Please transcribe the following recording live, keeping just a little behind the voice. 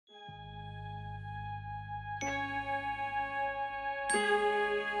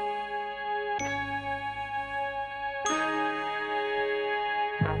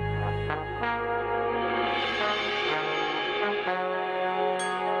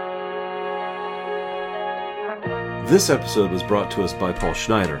This episode was brought to us by Paul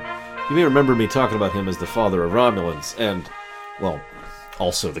Schneider. You may remember me talking about him as the father of Romulans, and, well,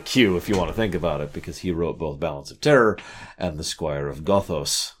 also the Q, if you want to think about it, because he wrote both Balance of Terror and The Squire of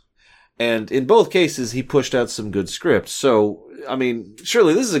Gothos. And in both cases, he pushed out some good scripts, so, I mean,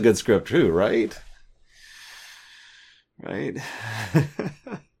 surely this is a good script too, right? Right?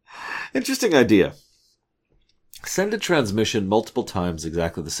 Interesting idea. Send a transmission multiple times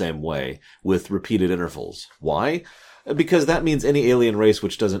exactly the same way, with repeated intervals. Why? Because that means any alien race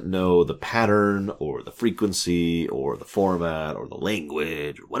which doesn't know the pattern, or the frequency, or the format, or the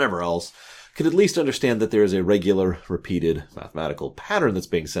language, or whatever else, can at least understand that there is a regular, repeated mathematical pattern that's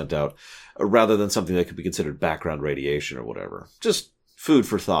being sent out, rather than something that could be considered background radiation or whatever. Just food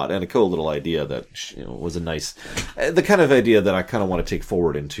for thought, and a cool little idea that, was a nice, the kind of idea that I kind of want to take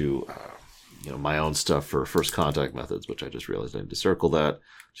forward into my own stuff for first contact methods, which I just realized I need to circle that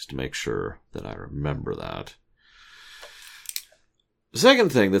just to make sure that I remember that. The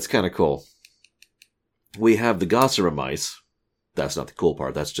second thing that's kind of cool, we have the Gossamer mice. That's not the cool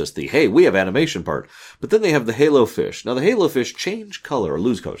part. That's just the, hey, we have animation part. But then they have the halo fish. Now the halo fish change color, or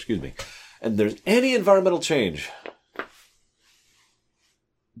lose color, and there's any environmental change.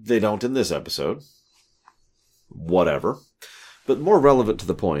 They don't in this episode. Whatever. But more relevant to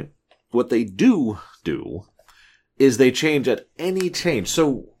the point, what they do is they change at any change.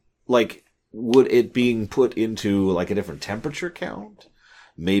 So, would it being put into, a different temperature count?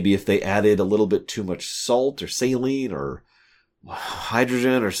 Maybe if they added a little bit too much salt or saline or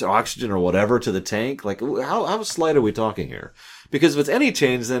hydrogen or oxygen or whatever to the tank? How slight are we talking here? Because if it's any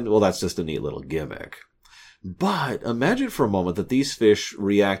change, then, well, that's just a neat little gimmick. But imagine for a moment that these fish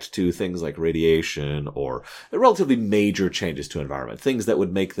react to things like radiation or relatively major changes to environment, things that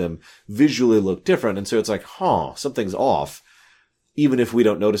would make them visually look different. And so it's like, something's off, even if we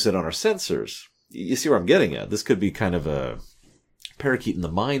don't notice it on our sensors. You see where I'm getting at? This could be kind of a parakeet in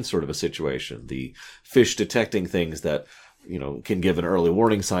the mind sort of a situation. The fish detecting things that, can give an early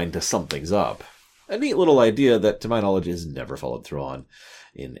warning sign to something's up. A neat little idea that, to my knowledge, is never followed through on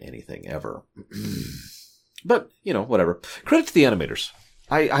in anything ever. But, whatever. Credit to the animators.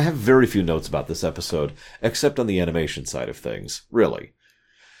 I have very few notes about this episode, except on the animation side of things. Really.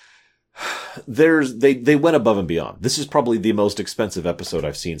 They went above and beyond. This is probably the most expensive episode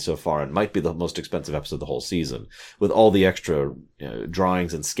I've seen so far, and might be the most expensive episode of the whole season, with all the extra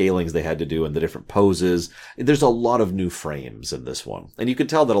drawings and scalings they had to do and the different poses. There's a lot of new frames in this one. And you could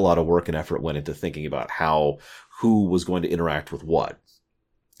tell that a lot of work and effort went into thinking about who was going to interact with what.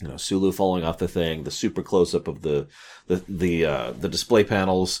 Sulu falling off the thing, the super close-up of the display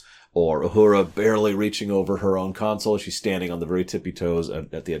panels, or Uhura barely reaching over her own console. She's standing on the very tippy toes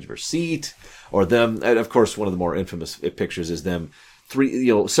at the edge of her seat. Or them, and of course, one of the more infamous pictures is them,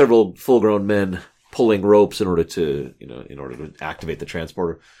 several full-grown men pulling ropes in order to activate the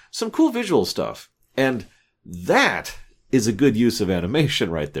transporter. Some cool visual stuff. And that is a good use of animation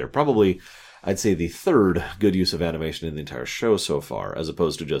right there. Probably, I'd say, the third good use of animation in the entire show so far, as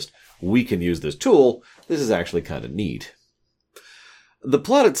opposed to just, we can use this tool. This is actually kind of neat. The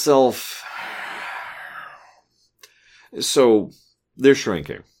plot itself, so they're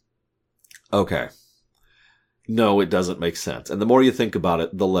shrinking. Okay. No, it doesn't make sense. And the more you think about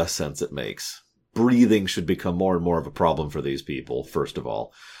it, the less sense it makes. Breathing should become more and more of a problem for these people, first of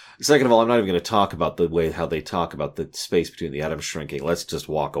all. Second of all, I'm not even going to talk about the way how they talk about the space between the atoms shrinking. Let's just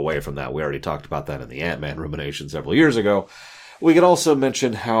walk away from that. We already talked about that in the Ant-Man rumination several years ago. We could also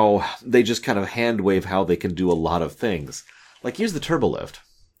mention how they just kind of hand-wave how they can do a lot of things. Use the turbolift.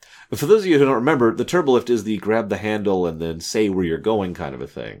 For those of you who don't remember, the turbolift is the grab the handle and then say where you're going kind of a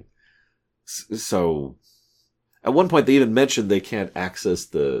thing. So, at one point they even mentioned they can't access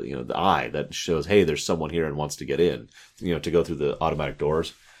the eye that shows, hey, there's someone here and wants to get in, to go through the automatic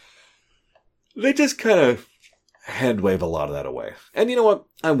doors. They just kind of hand-wave a lot of that away. And you know what?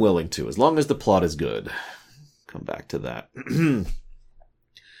 I'm willing to, as long as the plot is good. Come back to that.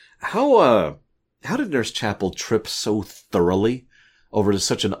 How did Nurse Chapel trip so thoroughly over to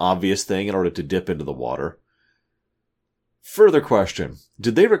such an obvious thing in order to dip into the water? Further question.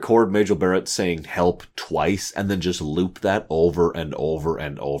 Did they record Majel Barrett saying help twice and then just loop that over and over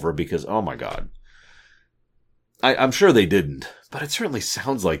and over? Because, oh my god. I'm sure they didn't, but it certainly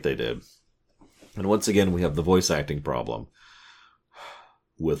sounds like they did. And once again, we have the voice acting problem.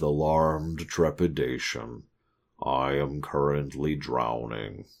 With alarmed trepidation, I am currently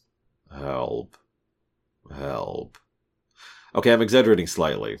drowning. Help. Help. Okay, I'm exaggerating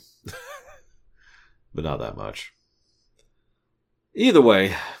slightly. But not that much. Either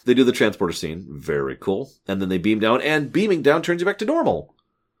way, they do the transporter scene. Very cool. And then they beam down, and beaming down turns you back to normal.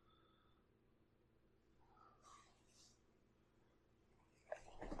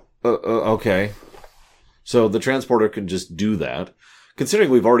 Okay. So the transporter can just do that. Considering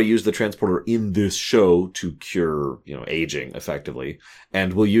we've already used the transporter in this show to cure, aging, effectively,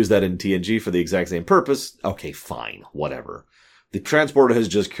 and we'll use that in TNG for the exact same purpose, okay, fine, whatever. The transporter has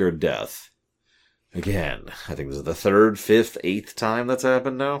just cured death. Again, I think this is the 3rd, 5th, 8th time that's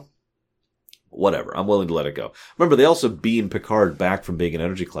happened now. Whatever, I'm willing to let it go. Remember, they also beam Picard back from being an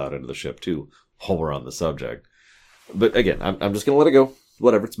energy cloud into the ship, too, while we're on the subject. But again, I'm just going to let it go.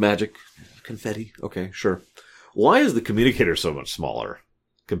 Whatever, it's magic. Confetti, okay, sure. Why is the communicator so much smaller,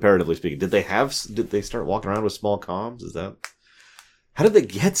 comparatively speaking? Did they start walking around with small comms? How did they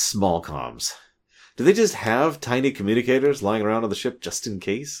get small comms? Do they just have tiny communicators lying around on the ship just in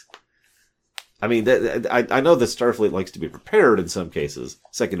case? I mean, I know that Starfleet likes to be prepared in some cases,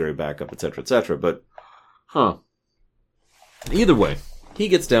 secondary backup, etc., but, Either way, he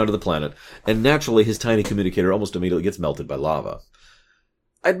gets down to the planet, and naturally his tiny communicator almost immediately gets melted by lava.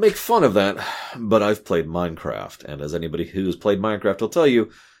 I'd make fun of that, but I've played Minecraft, and as anybody who's played Minecraft will tell you,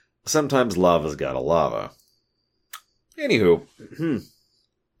 sometimes lava's got a lava. Anywho,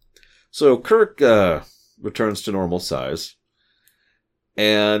 so Kirk returns to normal size,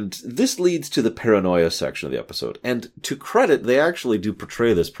 and this leads to the paranoia section of the episode. And to credit, they actually do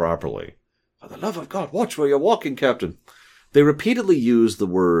portray this properly. For the love of God, watch where you're walking, Captain. They repeatedly use the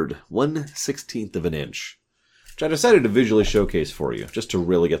word 1/16 of an inch, which I decided to visually showcase for you, just to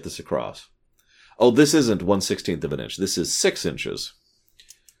really get this across. Oh, this isn't 1/16 of an inch. This is 6 inches.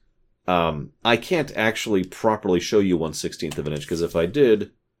 I can't actually properly show you 1/16 of an inch, because if I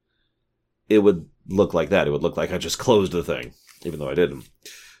did, it would look like that. It would look like I just closed the thing, even though I didn't.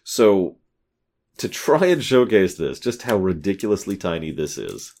 So, to try and showcase this, just how ridiculously tiny this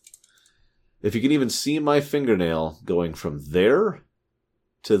is. If you can even see my fingernail going from there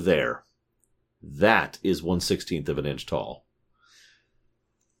to there, that is 1/16 of an inch tall.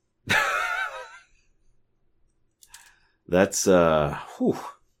 That's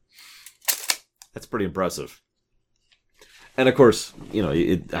pretty impressive. And of course,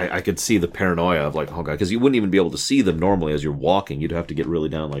 I could see the paranoia of like, oh god, because you wouldn't even be able to see them normally as you're walking. You'd have to get really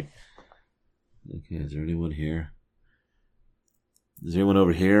down like, okay, is there anyone here? Is there anyone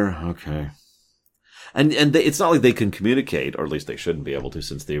over here? Okay. And it's not like they can communicate, or at least they shouldn't be able to,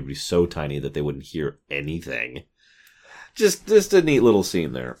 since they would be so tiny that they wouldn't hear anything. Just a neat little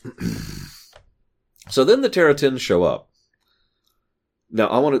scene there. So then the Terratins show up. Now,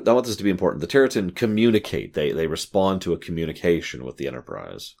 I want this to be important. The Terratin communicate. They respond to a communication with the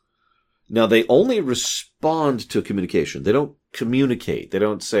Enterprise. Now, they only respond to a communication. They don't communicate. They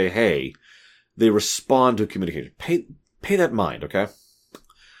don't say, hey. They respond to a communication. Pay that in mind, okay?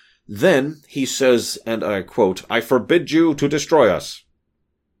 Then he says, and I quote, "I forbid you to destroy us."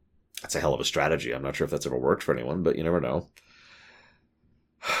 That's a hell of a strategy. I'm not sure if that's ever worked for anyone, but you never know.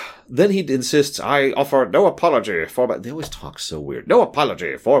 Then he insists, "I offer no apology for my..." They always talk so weird. "No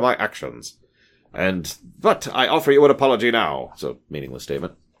apology for my actions. But I offer you an apology now." So, meaningless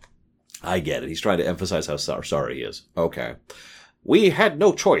statement. I get it. He's trying to emphasize how sorry he is. Okay. "We had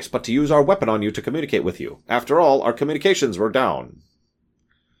no choice but to use our weapon on you to communicate with you. After all, our communications were down."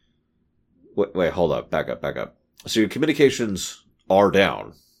 Wait, hold up. Back up. So your communications are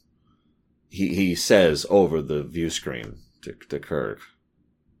down. He says over the view screen to Kirk.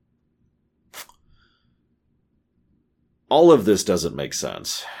 All of this doesn't make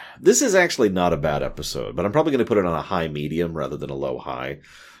sense. This is actually not a bad episode, but I'm probably going to put it on a high medium rather than a low high,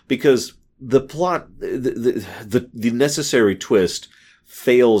 because the plot, the necessary twist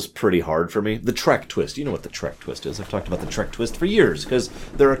fails pretty hard for me. The Trek twist. You know what the Trek twist is. I've talked about the Trek twist for years, because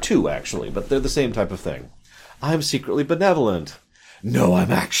there are two, actually, but they're the same type of thing. I'm secretly benevolent. No,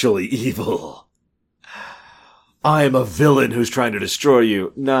 I'm actually evil. I'm a villain who's trying to destroy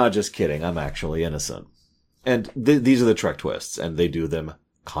you. Nah, just kidding. I'm actually innocent. And these are the Trek twists, and they do them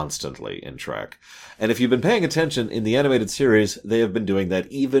constantly in Trek. And if you've been paying attention in the animated series, they have been doing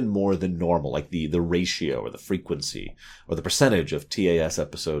that even more than normal, like the ratio or the frequency or the percentage of TAS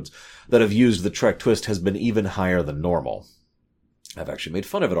episodes that have used the Trek twist has been even higher than normal. I've actually made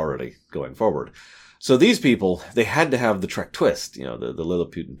fun of it already going forward. So these people, they had to have the Trek twist, the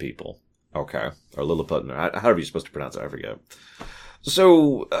Lilliputian people. Okay. Or Lilliputian, however you're supposed to pronounce it, I forget.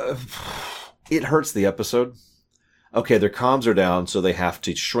 So, it hurts the episode. Okay, their comms are down, so they have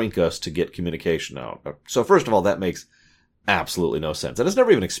to shrink us to get communication out. So first of all, that makes absolutely no sense. And it's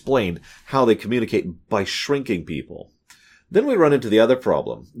never even explained how they communicate by shrinking people. Then we run into the other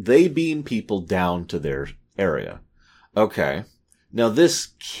problem. They beam people down to their area. Okay. Now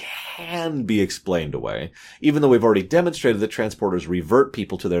this can be explained away. Even though we've already demonstrated that transporters revert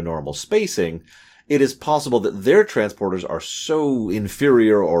people to their normal spacing, it is possible that their transporters are so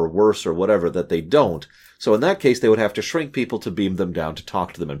inferior or worse or whatever that they don't. So in that case, they would have to shrink people to beam them down to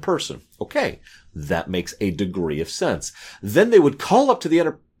talk to them in person. Okay. That makes a degree of sense. Then they would call up to the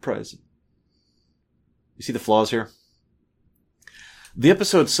Enterprise. You see the flaws here? The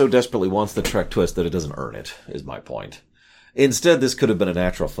episode so desperately wants the Trek twist that it doesn't earn it, is my point. Instead, this could have been a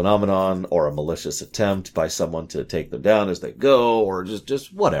natural phenomenon or a malicious attempt by someone to take them down as they go, or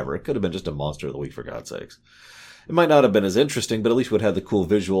just whatever. It could have been just a monster of the week, for God's sakes. It might not have been as interesting, but at least would have the cool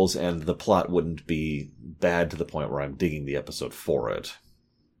visuals, and the plot wouldn't be bad to the point where I'm digging the episode for it.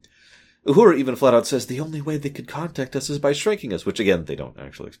 Uhura even flat out says the only way they could contact us is by shrinking us, which again, they don't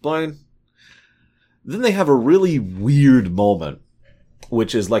actually explain. Then they have a really weird moment,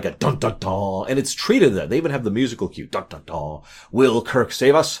 which is like a dun-dun-dun, and it's treated that. They even have the musical cue, dun-dun-dun. Will Kirk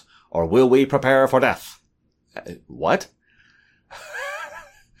save us, or will we prepare for death? What?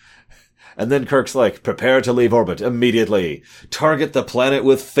 And then Kirk's like, prepare to leave orbit immediately. Target the planet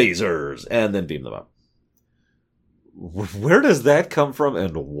with phasers, and then beam them up. Where does that come from,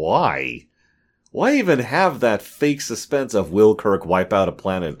 and why? Why even have that fake suspense of will Kirk wipe out a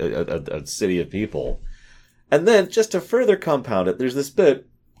planet, a city of people? And then, just to further compound it, there's this bit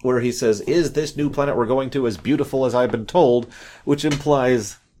where he says, is this new planet we're going to as beautiful as I've been told? Which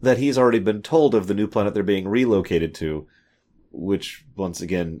implies that he's already been told of the new planet they're being relocated to, which, once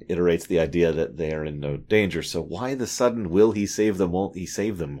again, iterates the idea that they are in no danger. So why the sudden will he save them, won't he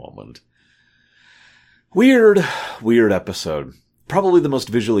save them moment? Weird episode. Probably the most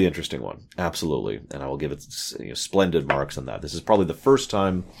visually interesting one. Absolutely. And I will give it splendid marks on that. This is probably the first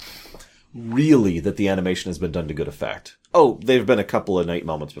time really that the animation has been done to good effect. Oh, there have been a couple of night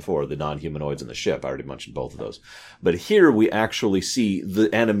moments before, the non-humanoids in the ship. I already mentioned both of those. But here we actually see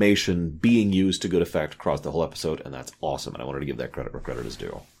the animation being used to good effect across the whole episode, and that's awesome. And I wanted to give that credit where credit is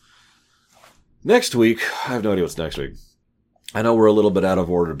due. Next week, I have no idea what's next week. I know we're a little bit out of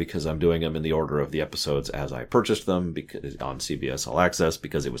order because I'm doing them in the order of the episodes as I purchased them because, on CBS All Access,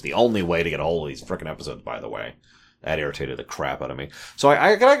 because it was the only way to get a hold of these frickin' episodes, by the way. That irritated the crap out of me. So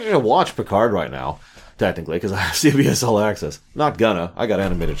I can actually watch Picard right now, technically, because I have CBS All Access. Not gonna. I got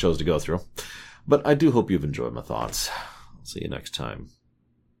animated shows to go through. But I do hope you've enjoyed my thoughts. I'll see you next time.